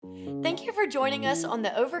Thank you for joining us on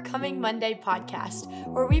the Overcoming Monday podcast,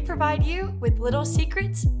 where we provide you with little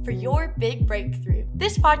secrets for your big breakthrough.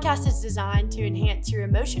 This podcast is designed to enhance your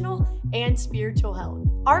emotional and spiritual health.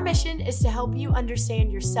 Our mission is to help you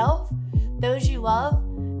understand yourself, those you love,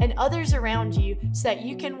 and others around you so that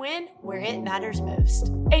you can win where it matters most.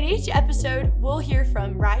 In each episode, we'll hear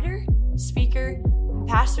from writer, speaker, and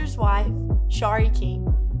pastor's wife, Shari King,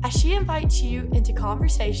 as she invites you into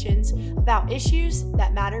conversations about issues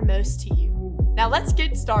that matter most to you. Now let's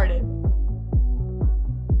get started.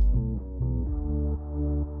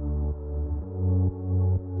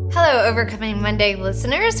 Hello, Overcoming Monday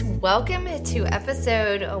listeners. Welcome to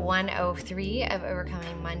episode 103 of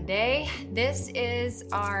Overcoming Monday. This is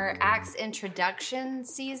our Acts introduction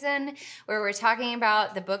season where we're talking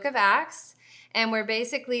about the book of Acts. And we're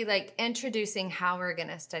basically introducing how we're going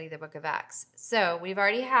to study the book of Acts. So we've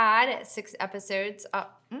already had 5 episodes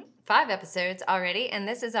already, and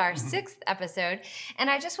this is our 6th episode. And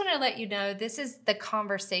I just want to let you know, this is the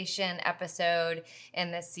conversation episode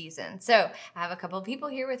in this season. So I have a couple of people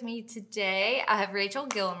here with me today. I have Rachel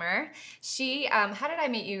Gilmer. She, how did I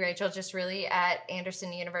meet you, Rachel? Just really at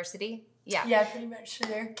Anderson University? Yeah, pretty much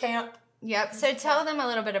there, camp. Yep. So tell them a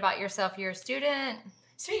little bit about yourself. You're a student.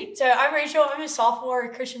 Sweet. So I'm Rachel. I'm a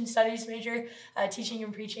sophomore Christian Studies major, teaching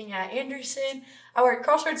and preaching at Anderson. I worked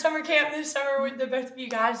Crossroads Summer Camp this summer with the both of you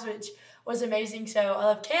guys, which was amazing. So I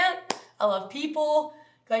love camp. I love people.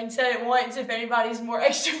 Clayton said it once, if anybody's more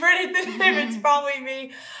extroverted than him, it's probably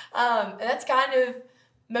me. And that's kind of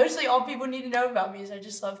mostly all people need to know about me is I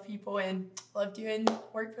just love people and love doing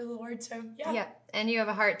work for the Lord. So yeah. Yeah. And you have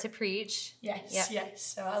a heart to preach. Yes.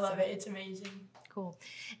 So I love it. It's amazing. Cool.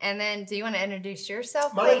 And then do you want to introduce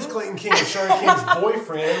yourself? My name's Clayton King. I'm Shari King's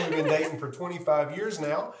boyfriend. We've been dating for 25 years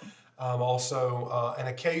now. I'm also an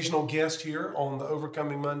occasional guest here on the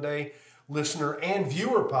Overcoming Monday listener and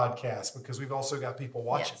viewer podcast because we've also got people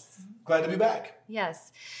watching. Yes. Glad to be back.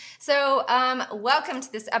 Yes. So welcome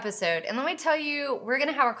to this episode. And let me tell you, we're going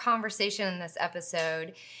to have a conversation in this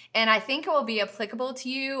episode. And I think it will be applicable to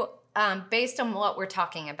you based on what we're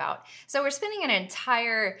talking about. So we're spending an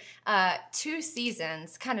entire 2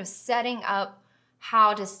 seasons kind of setting up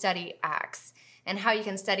how to study Acts and how you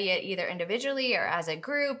can study it either individually or as a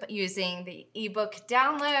group using the ebook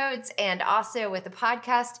downloads and also with the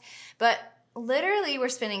podcast. But literally we're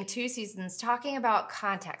spending 2 seasons talking about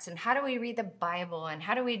context and how do we read the Bible and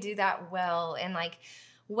how do we do that well and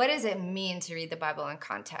what does it mean to read the Bible in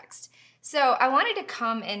context? So I wanted to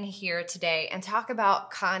come in here today and talk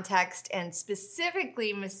about context and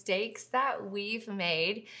specifically mistakes that we've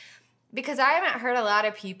made because I haven't heard a lot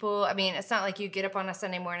of people. I mean, it's not like you get up on a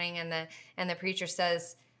Sunday morning and the preacher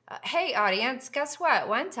says, hey, audience, guess what?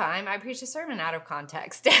 One time I preached a sermon out of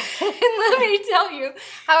context. And let me tell you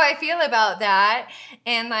how I feel about that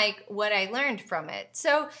and what I learned from it.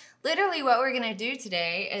 So literally what we're going to do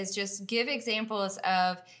today is just give examples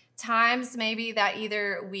of times maybe that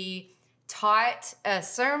either we taught a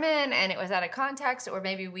sermon and it was out of context, or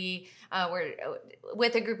maybe we were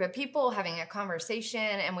with a group of people having a conversation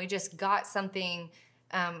and we just got something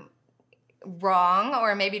wrong,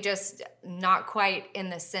 or maybe just not quite in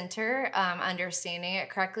the center, understanding it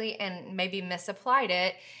correctly and maybe misapplied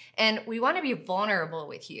it. And we want to be vulnerable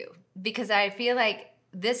with you because I feel like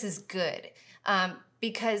this is good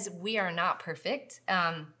because we are not perfect.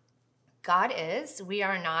 God is, we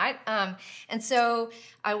are not. And so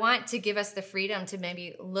I want to give us the freedom to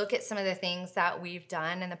maybe look at some of the things that we've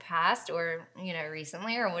done in the past or,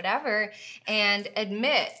 recently or whatever, and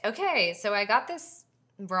admit, okay, so I got this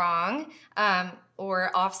wrong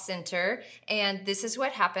or off center, and this is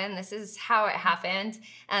what happened. This is how it happened.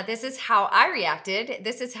 This is how I reacted.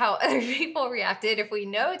 This is how other people reacted, if we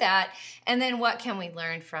know that. And then what can we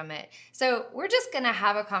learn from it? So we're just going to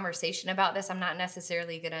have a conversation about this. I'm not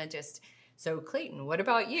necessarily going to just, so Clayton, what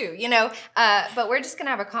about you? But we're just going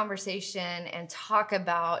to have a conversation and talk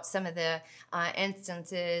about some of the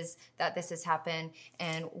instances that this has happened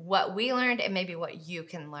and what we learned and maybe what you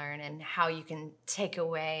can learn and how you can take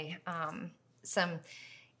away some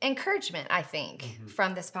encouragement, I think,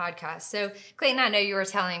 from this podcast. So Clayton, I know you were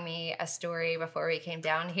telling me a story before we came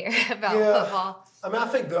down here about football. I mean,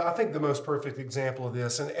 I think the most perfect example of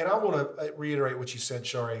this, and I want to reiterate what you said,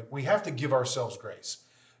 Shari, we have to give ourselves grace.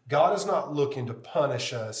 God is not looking to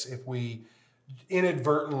punish us if we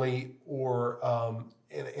inadvertently or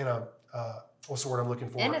in a what's the word I'm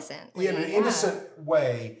looking for? Innocent. In an innocent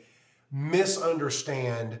way,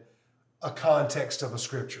 misunderstand a context of a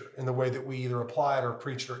scripture in the way that we either apply it or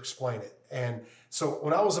preach it or explain it. And so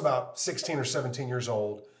when I was about 16 or 17 years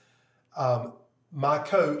old, my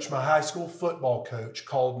coach, my high school football coach,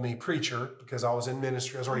 called me preacher because I was in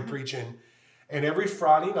ministry. I was already preaching. And every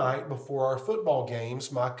Friday night before our football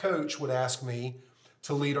games, my coach would ask me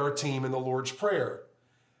to lead our team in the Lord's Prayer.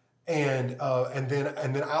 And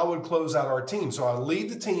then I would close out our team. So I'd lead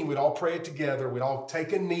the team. We'd all pray it together. We'd all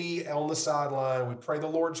take a knee on the sideline. We'd pray the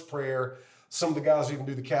Lord's Prayer. Some of the guys even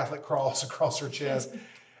do the Catholic cross across their chest.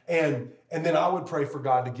 And then I would pray for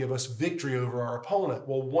God to give us victory over our opponent.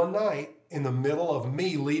 Well, one night in the middle of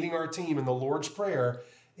me leading our team in the Lord's Prayer,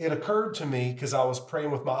 it occurred to me, because I was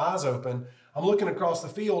praying with my eyes open, I'm looking across the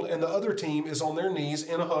field and the other team is on their knees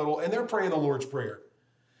in a huddle and they're praying the Lord's Prayer.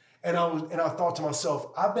 And I thought to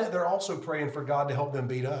myself, I bet they're also praying for God to help them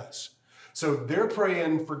beat us. So they're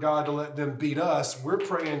praying for God to let them beat us. We're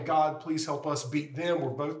praying, God, please help us beat them. We're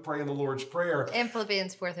both praying the Lord's Prayer. In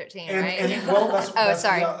Philippians 4:13, right? And well, that's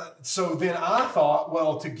sorry. Yeah, so then I thought,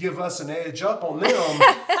 well, to give us an edge up on them,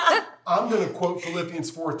 I'm going to quote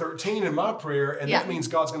Philippians 4:13 in my prayer, and that means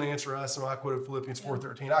God's going to answer us. And I quoted Philippians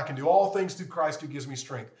 4:13. I can do all things through Christ who gives me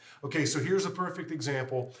strength. Okay, so here's a perfect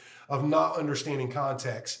example of not understanding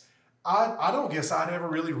context. I don't guess I'd ever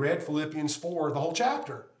really read Philippians 4, the whole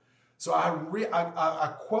chapter. So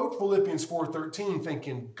I quote Philippians 4:13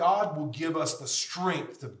 thinking God will give us the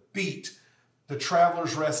strength to beat the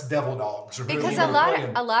Travelers Rest Devil Dogs. Because a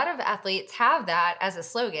lot of athletes have that as a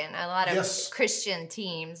slogan. A lot of Christian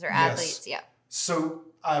teams or athletes, So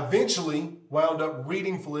I eventually wound up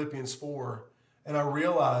reading Philippians 4, and I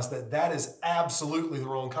realized that is absolutely the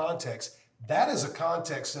wrong context. That is a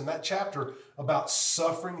context in that chapter about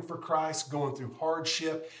suffering for Christ, going through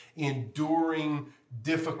hardship, enduring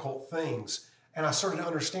difficult things. And I started to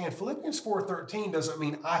understand Philippians 4:13 doesn't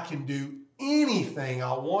mean I can do anything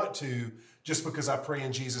I want to just because I pray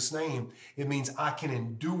in Jesus' name. It means I can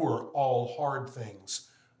endure all hard things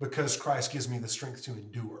because Christ gives me the strength to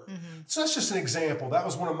endure. So that's just an example. That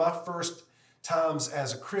was one of my first times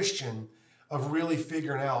as a Christian of really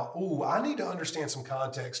figuring out, I need to understand some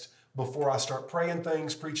context before I start praying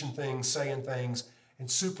things, preaching things, saying things, and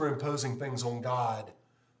superimposing things on God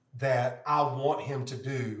that I want him to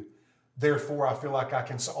do. Therefore, I feel like I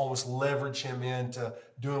can almost leverage him into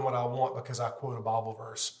doing what I want because I quote a Bible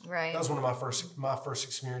verse. Right. That was one of my first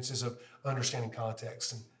experiences of understanding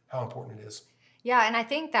context and how important it is. Yeah, and I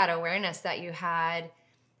think that awareness that you had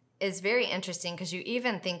is very interesting because you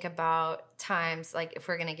even think about times, like if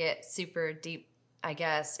we're going to get super deep, I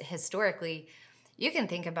guess, historically, you can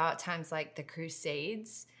think about times like the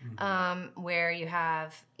Crusades, where you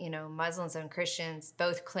have, Muslims and Christians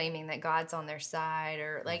both claiming that God's on their side,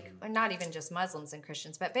 or or not even just Muslims and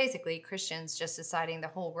Christians, but basically Christians just deciding the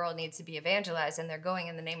whole world needs to be evangelized, and they're going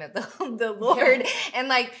in the name of the Lord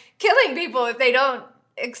and killing people if they don't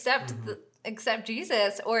accept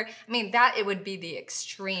Jesus, or that it would be the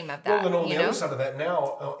extreme of that. Well, and on the other side of that,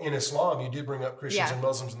 now in Islam, you did bring up Christians and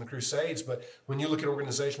Muslims in the Crusades, but when you look at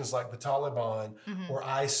organizations like the Taliban or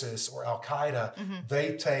ISIS or Al Qaeda,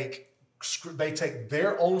 they take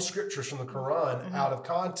their own scriptures from the Quran out of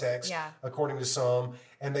context, according to some,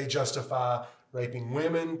 and they justify raping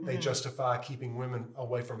women. They justify keeping women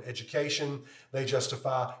away from education. They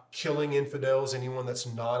justify killing infidels, anyone that's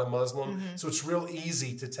not a Muslim. So it's real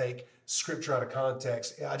easy to take scripture out of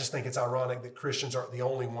context. I just think it's ironic that Christians aren't the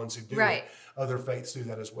only ones who do it. Other faiths do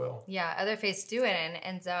that as well. Yeah, other faiths do it, and it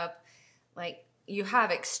ends up you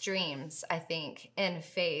have extremes, I think, in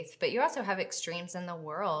faith, but you also have extremes in the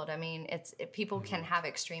world. People can have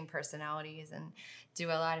extreme personalities and do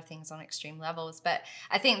a lot of things on extreme levels, but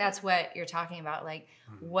I think that's what you're talking about.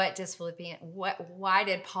 What does why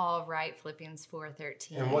did Paul write Philippians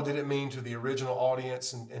 4:13? And what did it mean to the original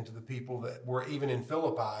audience and to the people that were even in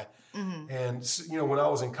Philippi? And, when I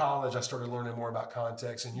was in college, I started learning more about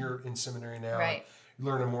context, and you're in seminary now. Right.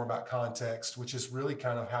 Learning more about context, which is really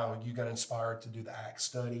kind of how you got inspired to do the Acts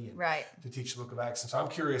study and to teach the book of Acts. And so I'm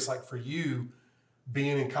curious, for you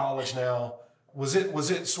being in college now, was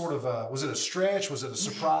it sort of was it a stretch? Was it a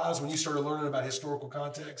surprise when you started learning about historical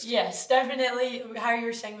context? Yes, definitely. How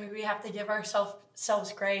you're saying, we have to give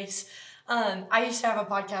ourselves grace. I used to have a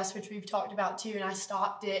podcast, which we've talked about too, and I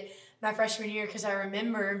stopped it my freshman year because I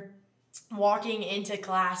remember walking into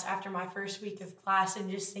class after my first week of class and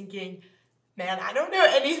just thinking, man, I don't know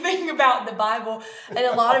anything about the Bible. And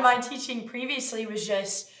a lot of my teaching previously was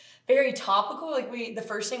just very topical. The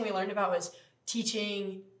first thing we learned about was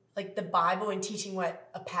teaching the Bible and teaching what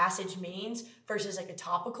a passage means versus a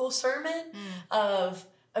topical sermon of,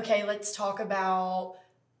 okay, let's talk about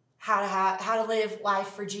how to live life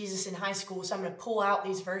for Jesus in high school. So I'm going to pull out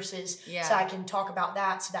these verses so I can talk about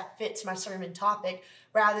that, so that fits my sermon topic,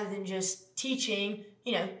 rather than just teaching,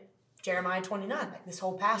 Jeremiah 29, this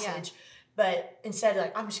whole passage. But instead,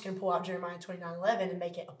 like, I'm just going to pull out Jeremiah 29:11 and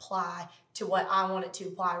make it apply to what I want it to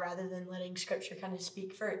apply rather than letting Scripture kind of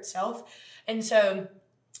speak for itself. And so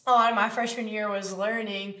a lot of my freshman year was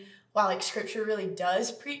learning, while like Scripture really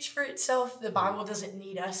does preach for itself, the Bible doesn't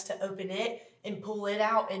need us to open it and pull it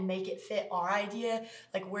out and make it fit our idea.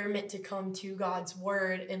 Like, we're meant to come to God's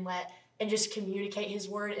word and just communicate his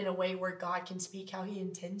word in a way where God can speak how he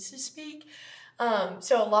intends to speak.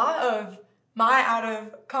 So a lot of my out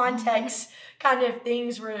of context kind of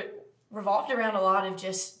things were revolved around a lot of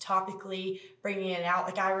just topically bringing it out.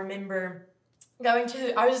 Like, I remember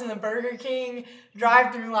I was in the Burger King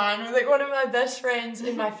drive-through line with like one of my best friends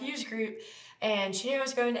in my Fuse group, and she knew I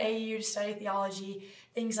was going to AU to study theology,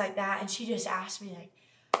 things like that, and she just asked me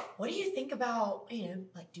like, what do you think about,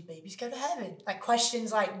 like, do babies go to heaven? Like,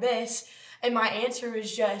 questions like this. And my answer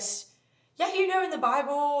was just, yeah, in the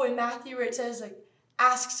Bible, in Matthew, where it says, like,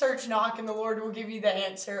 ask, search, knock, and the Lord will give you the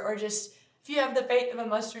answer. Or just, if you have the faith of a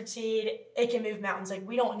mustard seed, it can move mountains. Like,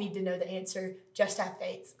 we don't need to know the answer, just have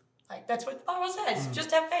faith. Like, that's what the Bible says.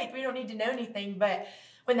 Just have faith. We don't need to know anything. But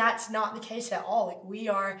when that's not the case at all, like, we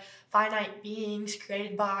are finite beings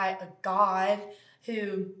created by a God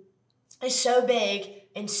who is so big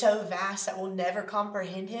and so vast that we'll never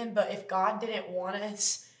comprehend him. But if God didn't want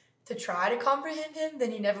us to try to comprehend him,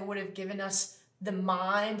 then he never would have given us the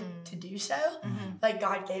mind to do so. Like,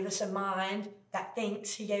 God gave us a mind that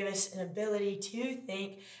thinks. He gave us an ability to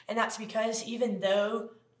think. And that's because even though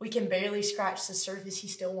we can barely scratch the surface, he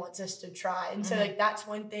still wants us to try. And so, like, that's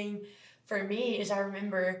one thing for me is I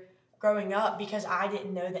remember growing up, because I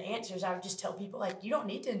didn't know the answers, I would just tell people, like, you don't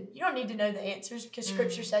need to know the answers, because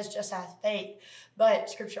Scripture says just have faith. But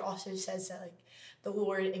Scripture also says that, like, the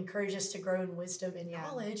Lord encourages us to grow in wisdom and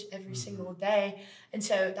knowledge every single day. And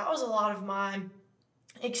so that was a lot of my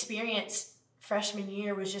experience freshman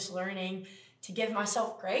year, was just learning to give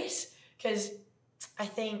myself grace, because I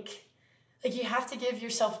think, like, you have to give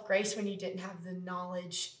yourself grace when you didn't have the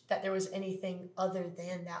knowledge that there was anything other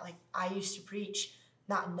than that. Like, I used to preach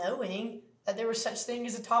not knowing that there was such thing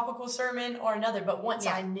as a topical sermon or another. But once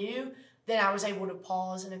I knew, then I was able to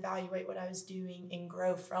pause and evaluate what I was doing and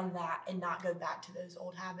grow from that and not go back to those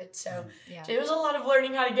old habits. So it was a lot of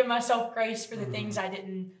learning how to give myself grace for the things I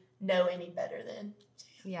didn't know any better than.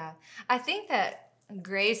 Yeah. I think that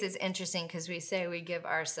grace is interesting, because we say we give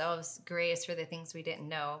ourselves grace for the things we didn't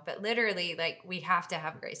know, but literally, like, we have to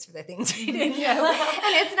have grace for the things we didn't know.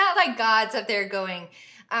 And it's not like God's up there going,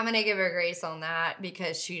 I'm going to give her grace on that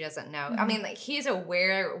because she doesn't know. I mean, like, he's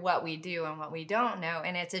aware what we do and what we don't know,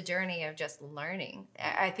 and it's a journey of just learning.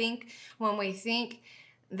 I think when we think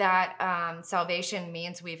that salvation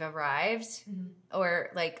means we've arrived, or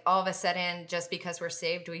like all of a sudden, just because we're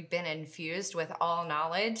saved, we've been infused with all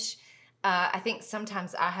knowledge, I think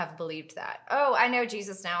sometimes I have believed that. Oh, I know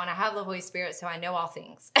Jesus now, and I have the Holy Spirit, so I know all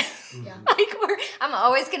things. I'm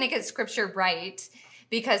always going to get Scripture right,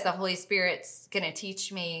 because the Holy Spirit's going to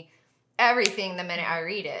teach me everything the minute I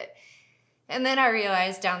read it. And then I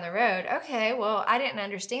realized down the road, okay, well, I didn't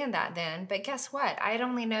understand that then, but guess what? I'd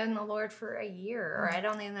only known the Lord for a year, or I'd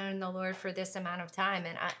only known the Lord for this amount of time,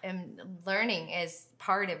 and learning is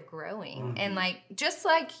part of growing. And, like, just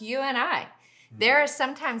like you and I, there are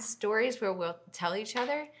sometimes stories where we'll tell each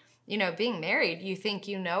other, being married, you think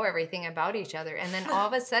you know everything about each other, and then all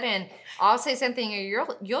of a sudden, I'll say something, or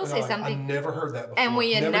you'll say something. I never heard that before. And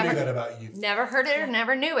we had never knew that about you. Never heard it or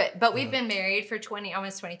never knew it. But we've been married for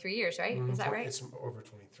almost 23 years, right? Is that right? It's over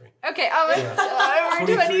 23. Okay, over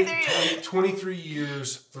 23. 23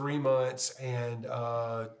 years, 3 months, and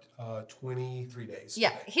 23 days.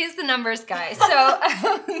 Yeah, he's the numbers guy. So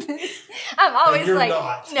I'm always you're like,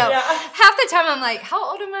 not. no. Yeah. Half the time I'm like,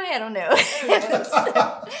 how old am I? I don't know.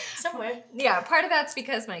 Somewhere. Yeah, part of that's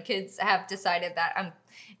because my kids have decided that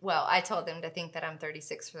I told them to think that I'm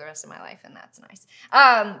 36 for the rest of my life, and that's nice.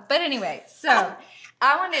 But anyway, so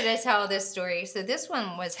I wanted to tell this story. So this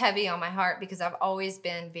one was heavy on my heart, because I've always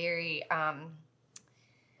been very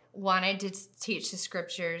wanted to teach the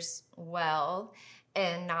Scriptures well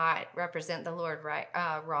and not represent the Lord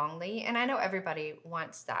wrongly. And I know everybody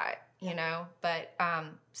wants that, but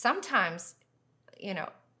sometimes,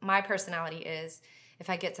 my personality is, if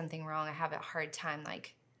I get something wrong, I have a hard time,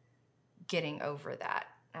 like, getting over that.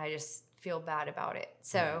 I just feel bad about it.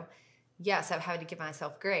 So, yes, I've had to give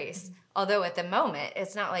myself grace. Although at the moment,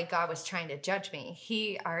 it's not like God was trying to judge me.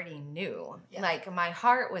 He already knew. Yeah. Like, my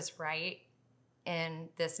heart was right in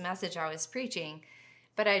this message I was preaching,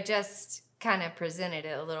 but I just kind of presented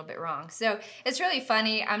it a little bit wrong. So it's really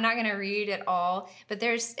funny. I'm not going to read it all, but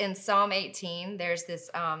there's in Psalm 18, there's this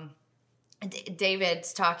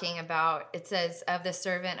David's talking about, it says, of the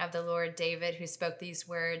servant of the Lord David who spoke these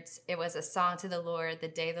words, it was a song to the Lord the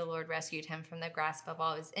day the Lord rescued him from the grasp of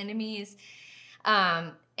all his enemies,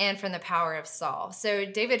 and from the power of Saul. So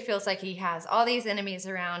David feels like he has all these enemies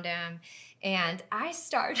around him. And I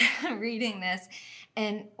start reading this,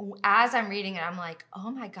 and as I'm reading it, I'm like, oh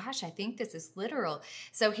my gosh, I think this is literal.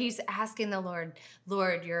 So he's asking the Lord,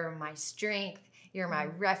 Lord, you're my strength. You're my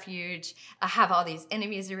refuge. I have all these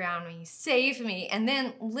enemies around me. Save me. And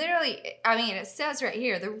then literally, I mean, it says right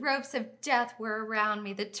here, the ropes of death were around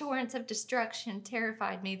me. The torrents of destruction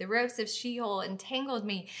terrified me. The ropes of Sheol entangled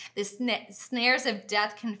me. The snares of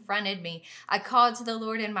death confronted me. I called to the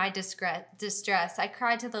Lord in my distress. I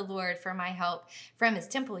cried to the Lord for my help. From his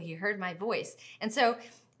temple, he heard my voice. And so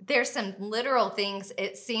there's some literal things.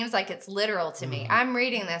 It seems like it's literal to me. I'm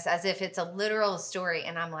reading this as if it's a literal story,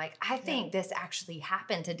 and I'm like, I think this actually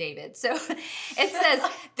happened to David. So it says,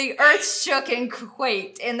 the earth shook and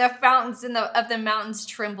quaked, and the fountains of the mountains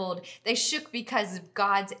trembled. They shook because of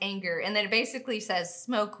God's anger. And then it basically says,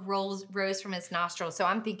 smoke rose from his nostrils. So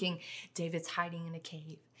I'm thinking David's hiding in a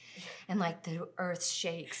cave. And like the earth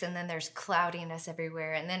shakes, and then there's cloudiness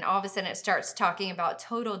everywhere. And then all of a sudden it starts talking about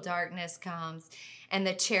total darkness comes, and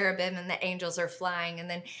the cherubim and the angels are flying, and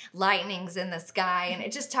then lightning's in the sky. And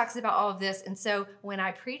it just talks about all of this. And so when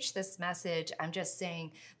I preach this message, I'm just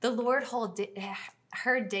saying the Lord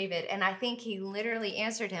heard David, and I think he literally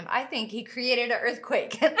answered him. I think he created an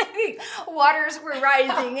earthquake, and I think waters were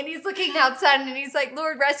rising, and he's looking outside, and he's like,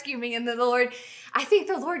 Lord, rescue me. And then I think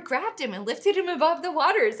the Lord grabbed him and lifted him above the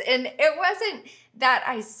waters. And it wasn't that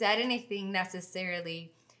I said anything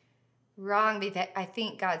necessarily wrong, because I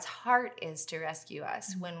think God's heart is to rescue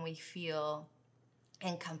us when we feel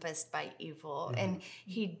encompassed by evil. And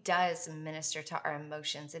he does minister to our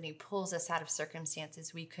emotions, and he pulls us out of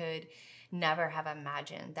circumstances we could never have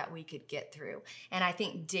imagined that we could get through. And I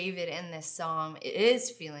think David in this psalm is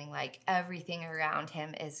feeling like everything around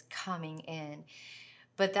him is coming in.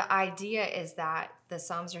 But the idea is that the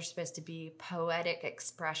Psalms are supposed to be poetic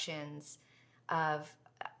expressions of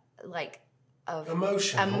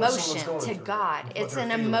emotion to God. It's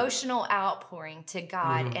an emotional outpouring to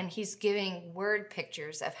God, and he's giving word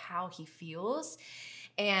pictures of how he feels.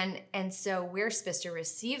 And so we're supposed to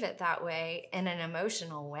receive it that way, in an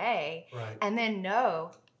emotional way, right. And then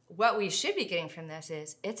know what we should be getting from this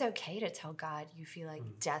is it's okay to tell God you feel like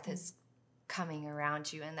death is coming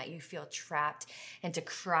around you and that you feel trapped, and to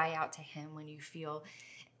cry out to him when you feel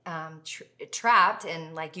trapped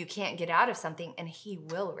and like you can't get out of something, and he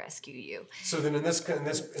will rescue you. So then in this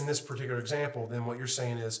particular example, then what you're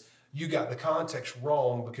saying is you got the context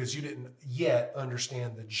wrong because you didn't yet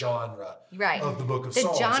understand the genre of the book of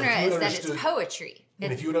Psalms. The genre is that it's poetry.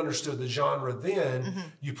 And if you had understood the genre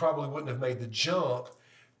then, you probably wouldn't have made the jump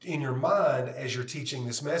in your mind as you're teaching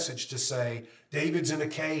this message to say, David's in a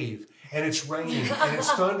cave, and it's raining, and it's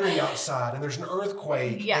thundering outside, and there's an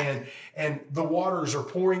earthquake, and the waters are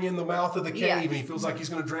pouring in the mouth of the cave, and he feels like he's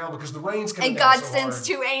going to drown because the rain's coming down. And God sends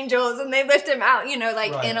two angels, and they lift him out, in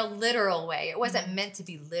a literal way. It wasn't meant to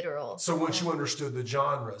be literal. So once you understood the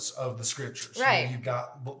genres of the scriptures, you've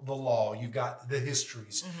got the law, you've got the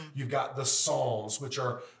histories, you've got the Psalms, which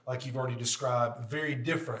are, like you've already described, very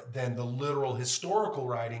different than the literal historical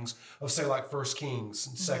writings of, say, like 1 Kings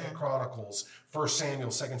and 2 Chronicles, 1 Samuel,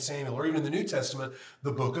 2 Samuel, or even in the New Testament,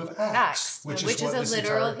 the book of Acts, which is a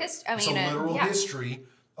literal history. It's a literal history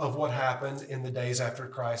of what happened in the days after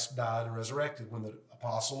Christ died and resurrected, when the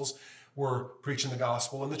apostles were preaching the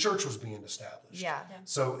gospel and the church was being established.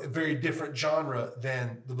 So a very different genre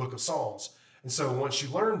than the book of Psalms. And so once you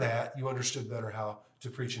learned that, you understood better how to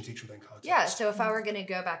preach and teach within context. Yeah, so if I were going to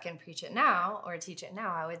go back and preach it now or teach it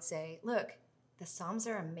now, I would say, look, the Psalms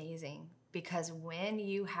are amazing, because when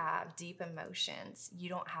you have deep emotions, you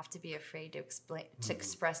don't have to be afraid to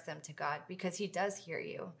express them to God, because he does hear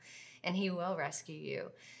you and he will rescue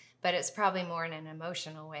you. But it's probably more in an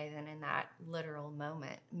emotional way than in that literal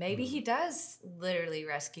moment. Maybe he does literally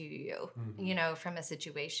rescue you, from a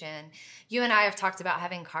situation. You and I have talked about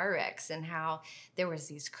having car wrecks and how there was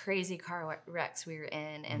these crazy car wrecks we were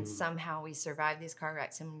in, and somehow we survived these car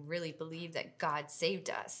wrecks and really believed that God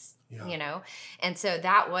saved us, And so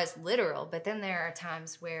that was literal. But then there are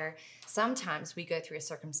times where sometimes we go through a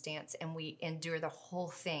circumstance and we endure the whole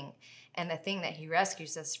thing. And the thing that he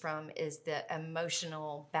rescues us from is the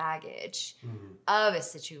emotional baggage of a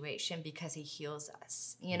situation, because he heals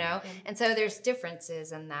us, And so there's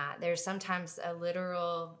differences in that. There's sometimes a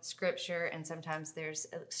literal scripture, and sometimes there's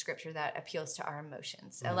a scripture that appeals to our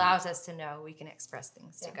emotions, allows us to know we can express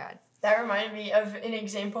things to God. That reminded me of an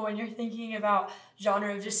example when you're thinking about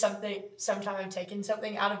genre of just something, sometime I've taken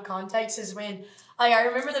something out of context is when, like, I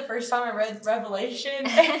remember the first time I read Revelation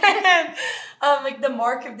and, like, the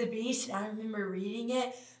mark of the beast, and I remember reading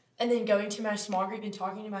it and then going to my small group and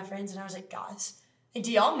talking to my friends, and I was like, guys, like,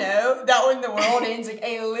 do y'all know that when the world ends, like,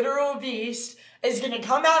 a literal beast is going to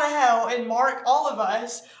come out of hell and mark all of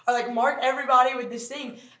us, or, like, mark everybody with this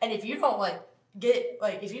thing, and if you don't, like,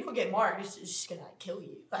 if you don't get marked, it's just gonna kill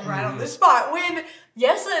you, like, right on the spot. When,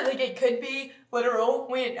 yes, like, it could be literal,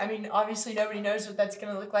 when, I mean, obviously nobody knows what that's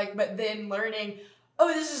gonna look like, but then learning, oh,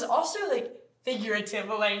 this is also, like, figurative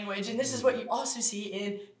language, and this is what you also see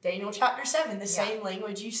in Daniel chapter 7, the same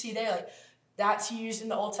language you see there, like, that's used in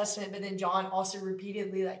the Old Testament, but then John also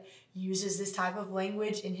repeatedly, like, uses this type of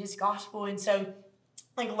language in his gospel, and so,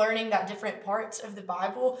 like, learning that different parts of the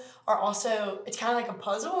Bible are also, it's kind of like a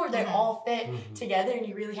puzzle where they all fit together, and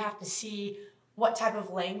you really have to see what type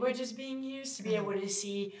of language is being used to be able to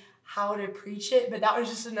see how to preach it. But that was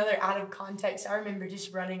just another out of context. I remember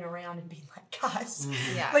just running around and being like, guys,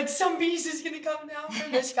 like, some beast is going to come down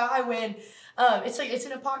from the sky, when it's like, it's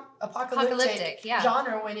an apocalyptic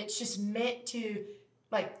genre, when it's just meant to,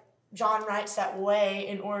 like, John writes that way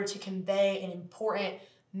in order to convey an important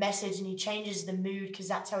message, and he changes the mood because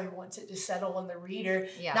that's how he wants it to settle on the reader,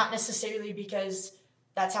 not necessarily because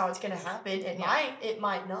that's how it's going to happen. It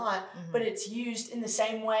might not, but it's used in the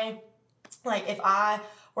same way. Like, if I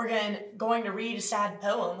were going to read a sad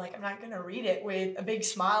poem, like, I'm not going to read it with a big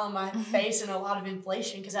smile on my face and a lot of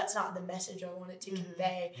inflation, because that's not the message I want it to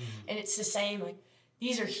convey. And it's the same, like,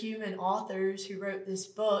 these are human authors who wrote this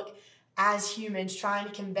book as humans trying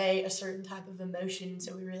to convey a certain type of emotion,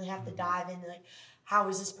 so we really have to dive into, like, how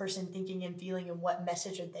is this person thinking and feeling, and what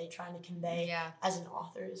message are they trying to convey as an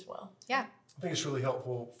author as well? Yeah. I think it's really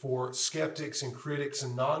helpful for skeptics and critics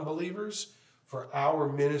and non-believers, for our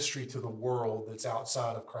ministry to the world that's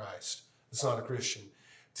outside of Christ, that's not a Christian,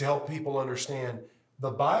 to help people understand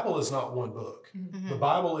the Bible is not one book. The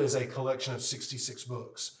Bible is a collection of 66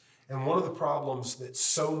 books. And one of the problems that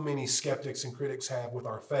so many skeptics and critics have with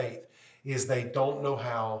our faith is they don't know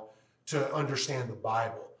how to understand the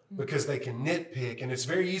Bible, because they can nitpick, and it's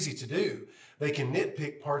very easy to do. They can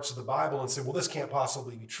nitpick parts of the Bible and say, well, this can't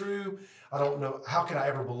possibly be true. I don't know. How can I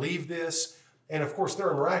ever believe this? And of course, there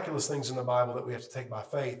are miraculous things in the Bible that we have to take by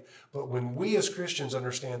faith. But when we as Christians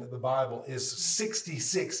understand that the Bible is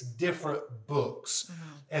 66 different books,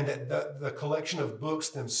 and that the collection of books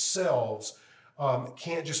themselves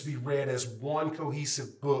can't just be read as one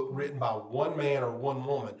cohesive book written by one man or one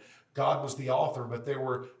woman. God was the author, but there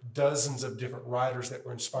were dozens of different writers that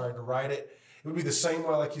were inspired to write it. It would be the same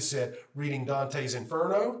way, like you said, reading Dante's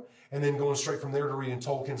Inferno and then going straight from there to reading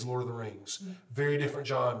Tolkien's Lord of the Rings. Very different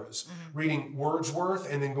genres. Reading Wordsworth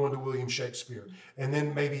and then going to William Shakespeare. And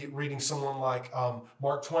then maybe reading someone like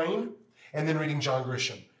Mark Twain and then reading John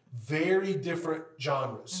Grisham. Very different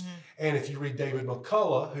genres. And if you read David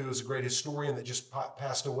McCullough, who is a great historian that just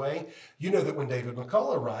passed away, you know that when David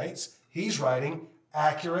McCullough writes, he's writing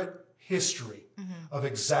accurate history of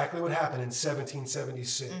exactly what happened in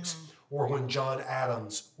 1776 or when John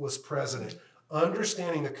Adams was president.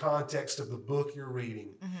 Understanding the context of the book you're reading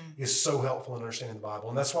is so helpful in understanding the Bible.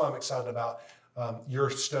 And that's why I'm excited about your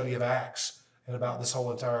study of Acts and about this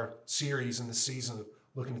whole entire series and this season of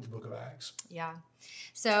looking at the book of Acts. Yeah.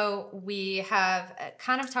 So we have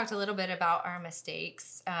kind of talked a little bit about our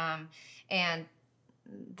mistakes and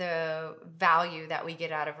the value that we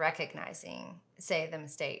get out of recognizing, say, the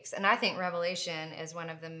mistakes. And I think Revelation is one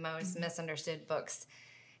of the most misunderstood books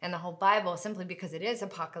in the whole Bible, simply because it is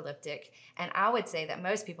apocalyptic. And I would say that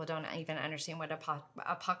most people don't even understand what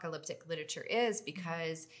apocalyptic literature is,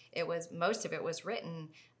 because most of it was written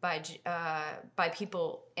by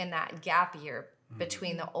people in that gap year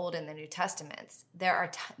between the Old and the New Testaments.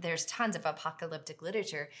 There's tons of apocalyptic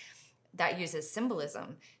literature that uses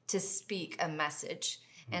symbolism to speak a message.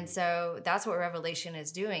 And so that's what Revelation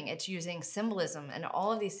is doing. It's using symbolism and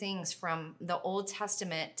all of these things from the Old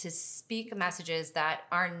Testament to speak messages that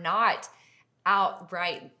are not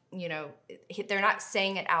outright, they're not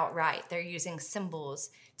saying it outright. They're using symbols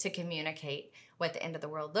to communicate what the end of the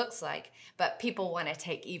world looks like. But people want to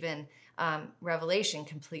take even Revelation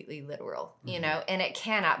completely literal, and it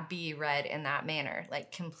cannot be read in that manner,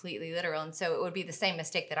 like completely literal. And so it would be the same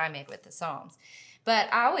mistake that I made with the Psalms.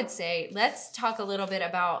 But I would say, let's talk a little bit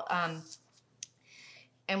about,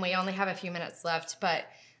 and we only have a few minutes left, but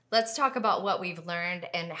let's talk about what we've learned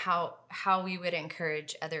and how we would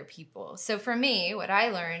encourage other people. So for me, what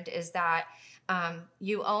I learned is that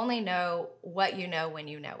you only know what you know when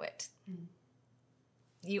you know it.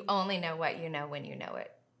 You only know what you know when you know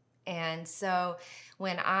it. And so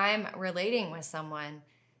when I'm relating with someone,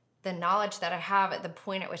 the knowledge that I have at the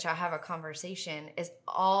point at which I have a conversation is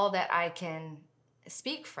all that I can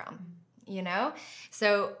speak from, you know?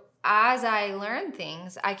 So as I learn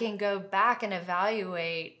things, I can go back and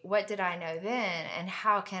evaluate what did I know then and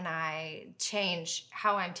how can I change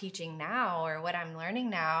how I'm teaching now or what I'm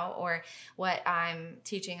learning now or what I'm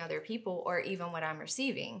teaching other people or even what I'm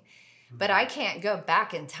receiving. But I can't go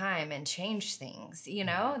back in time and change things, you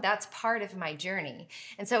know? That's part of my journey.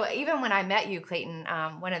 And so even when I met you, Clayton,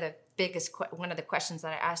 one of the questions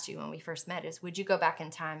that I asked you when we first met is, would you go back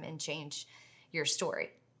in time and change your story?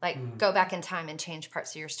 Like, go back in time and change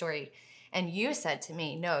parts of your story. And you said to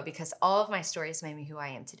me, no, because all of my stories made me who I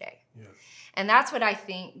am today. Yeah. And that's what I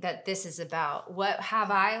think that this is about. What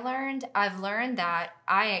have I learned? I've learned that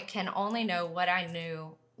I can only know what I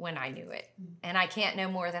knew when I knew it. And I can't know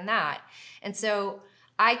more than that. And so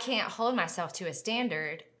I can't hold myself to a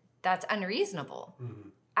standard that's unreasonable. Mm-hmm.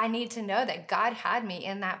 I need to know that God had me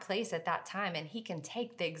in that place at that time, and he can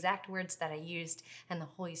take the exact words that I used and the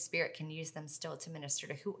Holy Spirit can use them still to minister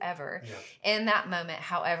to whoever in that moment,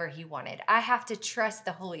 however he wanted. I have to trust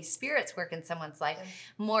the Holy Spirit's work in someone's life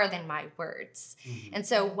more than my words. Mm-hmm. And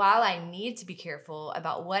so while I need to be careful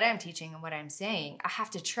about what I'm teaching and what I'm saying, I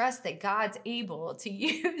have to trust that God's able to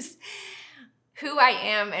use who I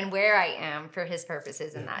am and where I am for his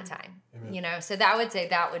purposes in that time. Amen. You know, so that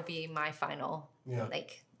would be my final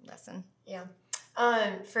lesson. Yeah.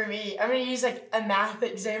 For me, I'm going to use like a math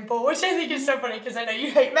example, which I think is so funny because I know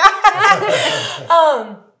you hate math.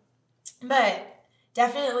 But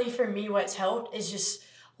definitely for me, what's helped is just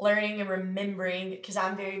learning and remembering, because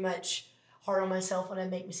I'm very much hard on myself when I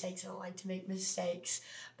make mistakes. I don't like to make mistakes,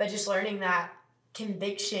 but just learning that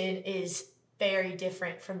conviction is very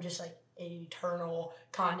different from just like eternal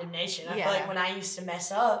condemnation. I feel like when I used to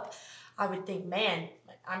mess up, I would think, man,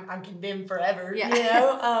 I'm condemned forever, you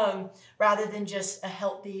know, rather than just a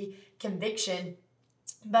healthy conviction.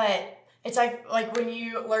 But it's like when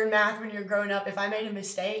you learn math when you're growing up, if I made a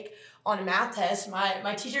mistake on a math test,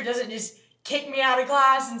 my teacher doesn't just kick me out of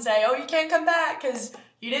class and say, oh, you can't come back because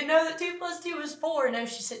you didn't know that 2 + 2 was 4. No,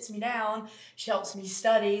 she sits me down. She helps me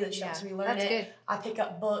study. She helps me learn it. Good. I pick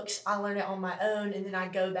up books. I learn it on my own. And then I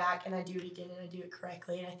go back and I do it again and I do it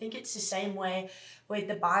correctly. And I think it's the same way with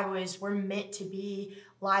the Bible is we're meant to be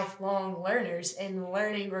lifelong learners. And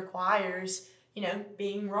learning requires, you know,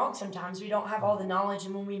 being wrong sometimes. We don't have all the knowledge.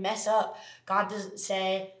 And when we mess up, God doesn't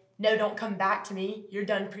say, no, don't come back to me. You're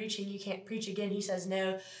done preaching. You can't preach again. He says,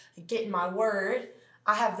 no, get in my word.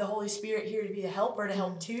 I have the Holy Spirit here to be the helper, to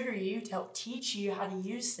help tutor you, to help teach you how to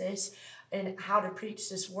use this and how to preach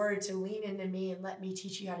this word. So lean into me and let me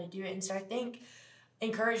teach you how to do it. And so I think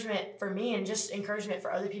encouragement for me and just encouragement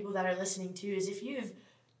for other people that are listening too is if you've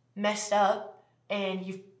messed up and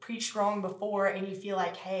you've preached wrong before and you feel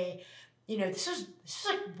like, hey, you know, this is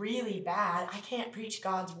like really bad. I can't preach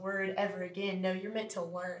God's word ever again. No, you're meant to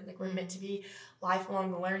learn. Like we're meant to be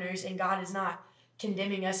lifelong learners, and God is not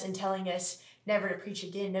condemning us and telling us never to preach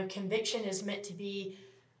again. No, conviction is meant to be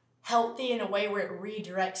healthy in a way where it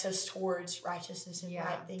redirects us towards righteousness and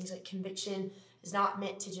right things. Like conviction is not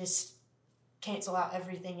meant to just cancel out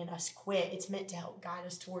everything and us quit. It's meant to help guide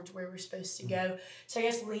us towards where we're supposed to go. So I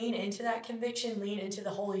guess lean into that conviction, lean into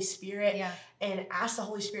the Holy Spirit, and ask the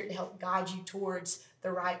Holy Spirit to help guide you towards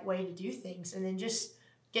the right way to do things. And then just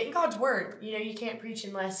get in God's word. You know, you can't preach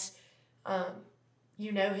unless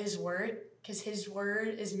you know his word, because his word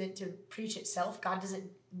is meant to preach itself. God doesn't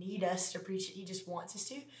need us to preach it. He just wants us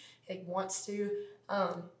to. He wants to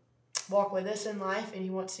walk with us in life, and he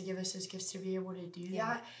wants to give us his gifts to be able to do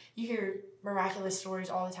that. You hear miraculous stories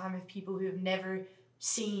all the time of people who have never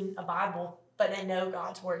seen a Bible, but they know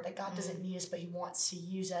God's word, that God doesn't need us, but he wants to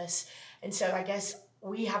use us. And so I guess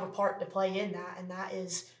we have a part to play in that, and that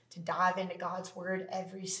is to dive into God's word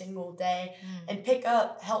every single day and pick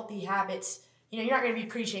up healthy habits. You know, you're not going to be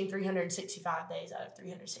preaching 365 days out of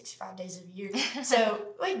 365 days of a year. So,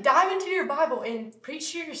 like, dive into your Bible and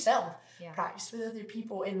preach to yourself. Yeah. Practice with other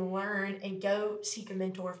people and learn, and go seek a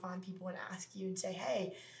mentor, find people and ask you and say,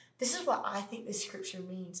 hey, this is what I think this scripture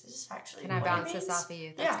means. This is actually Can I bounce this off of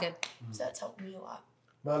you? That's good. So that's helped me a lot.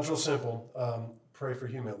 Mine's real simple. Pray for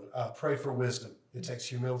humility. Pray for wisdom. It takes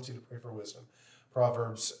humility to pray for wisdom.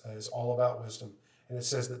 Proverbs is all about wisdom. And it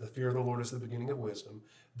says that the fear of the Lord is the beginning of wisdom.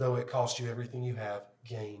 Though it costs you everything you have,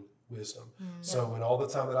 gain wisdom. So in all the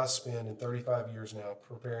time that I spend in 35 years now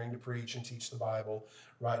preparing to preach and teach the Bible,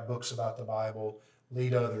 write books about the Bible,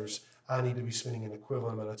 lead others, I need to be spending an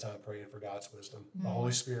equivalent amount of time praying for God's wisdom. The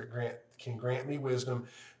Holy Spirit can grant me wisdom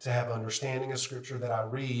to have understanding of Scripture that I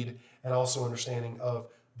read, and also understanding of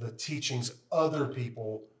the teachings other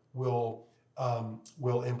people will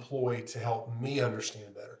employ to help me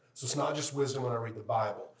understand better. So it's not just wisdom when I read the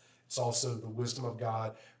Bible. It's also the wisdom of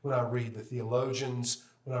God when I read the theologians,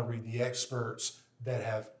 when I read the experts that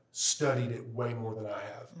have studied it way more than I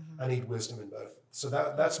have. I need wisdom in both. So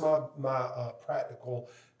that's my practical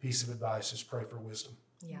piece of advice is pray for wisdom.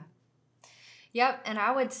 Yeah. Yep. And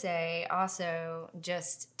I would say also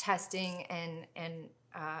just testing and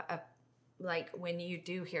like when you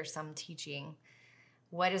do hear some teaching,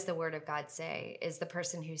 what does the Word of God say? Is the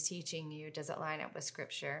person who's teaching you, does it line up with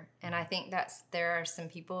Scripture? And I think there are some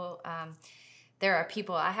people, there are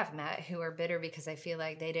people I have met who are bitter because I feel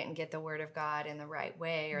like they didn't get the Word of God in the right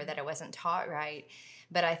way or that it wasn't taught right.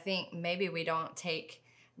 But I think maybe we don't take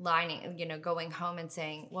going home and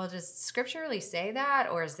saying, well, does Scripture really say that?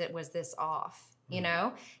 Or was this off? You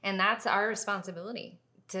know? And that's our responsibility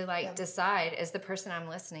to decide, is the person I'm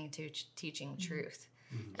listening to teaching truth?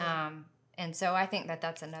 And so I think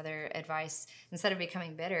that's another advice. Instead of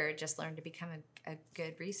becoming bitter, just learn to become a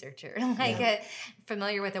good researcher,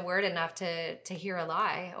 familiar with the word enough to hear a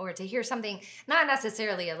lie or to hear something, not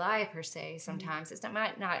necessarily a lie per se. Sometimes it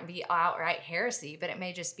might not be outright heresy, but it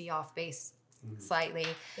may just be off base slightly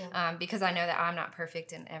because I know that I'm not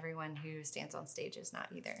perfect and everyone who stands on stage is not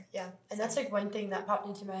either. Yeah, and that's like one thing that popped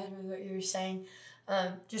into my head with what you were saying,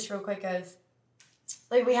 just real quick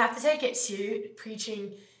we have to take it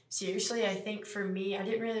preaching seriously. I think for me, I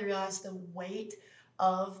didn't really realize the weight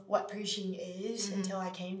of what preaching is until I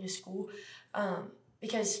came to school.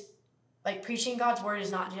 Because preaching God's word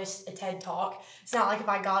is not just a TED talk. It's not like if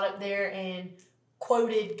I got up there and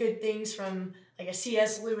quoted good things from a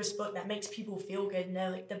C.S. Lewis book that makes people feel good.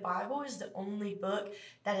 No, the Bible is the only book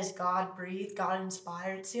that is God breathed, God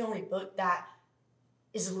inspired. It's the only book that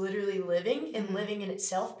is literally living and living in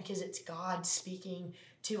itself because it's God speaking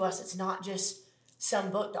to us. It's not just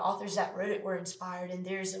some book. The authors that wrote it were inspired, and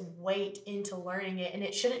there's a weight into learning it, and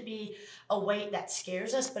it shouldn't be a weight that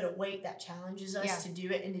scares us, but a weight that challenges us to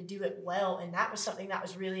do it and to do it well. And that was something that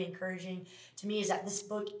was really encouraging to me, is that this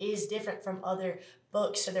book is different from other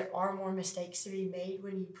books, so there are more mistakes to be made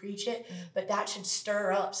when you preach it, but that should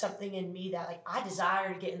stir up something in me that I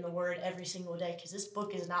desire to get in the word every single day, because this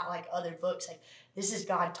book is not like other books. This is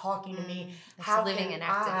God talking to me. It's living and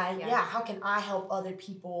active. How can I help other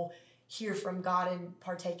people hear from God and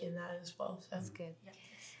partake in that as well? So that's good. Yeah.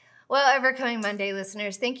 Well, Overcoming Monday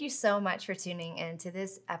listeners, thank you so much for tuning in to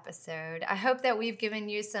this episode. I hope that we've given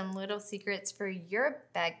you some little secrets for your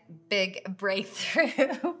big breakthrough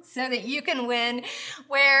so that you can win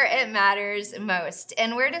where it matters most.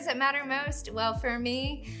 And where does it matter most? Well, for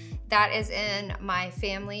me, that is in my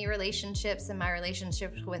family relationships and my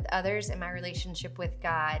relationships with others and my relationship with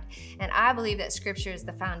God. And I believe that Scripture is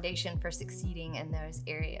the foundation for succeeding in those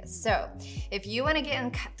areas. So if you want to get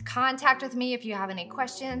in contact with me, if you have any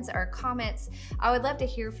questions or comments, I would love to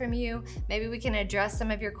hear from you. Maybe we can address some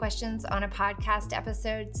of your questions on a podcast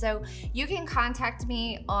episode. So you can contact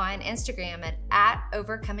me on Instagram at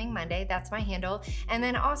Overcoming Monday. That's my handle. And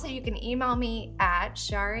then also you can email me at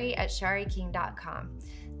shari@shariking.com.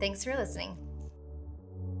 Thanks for listening.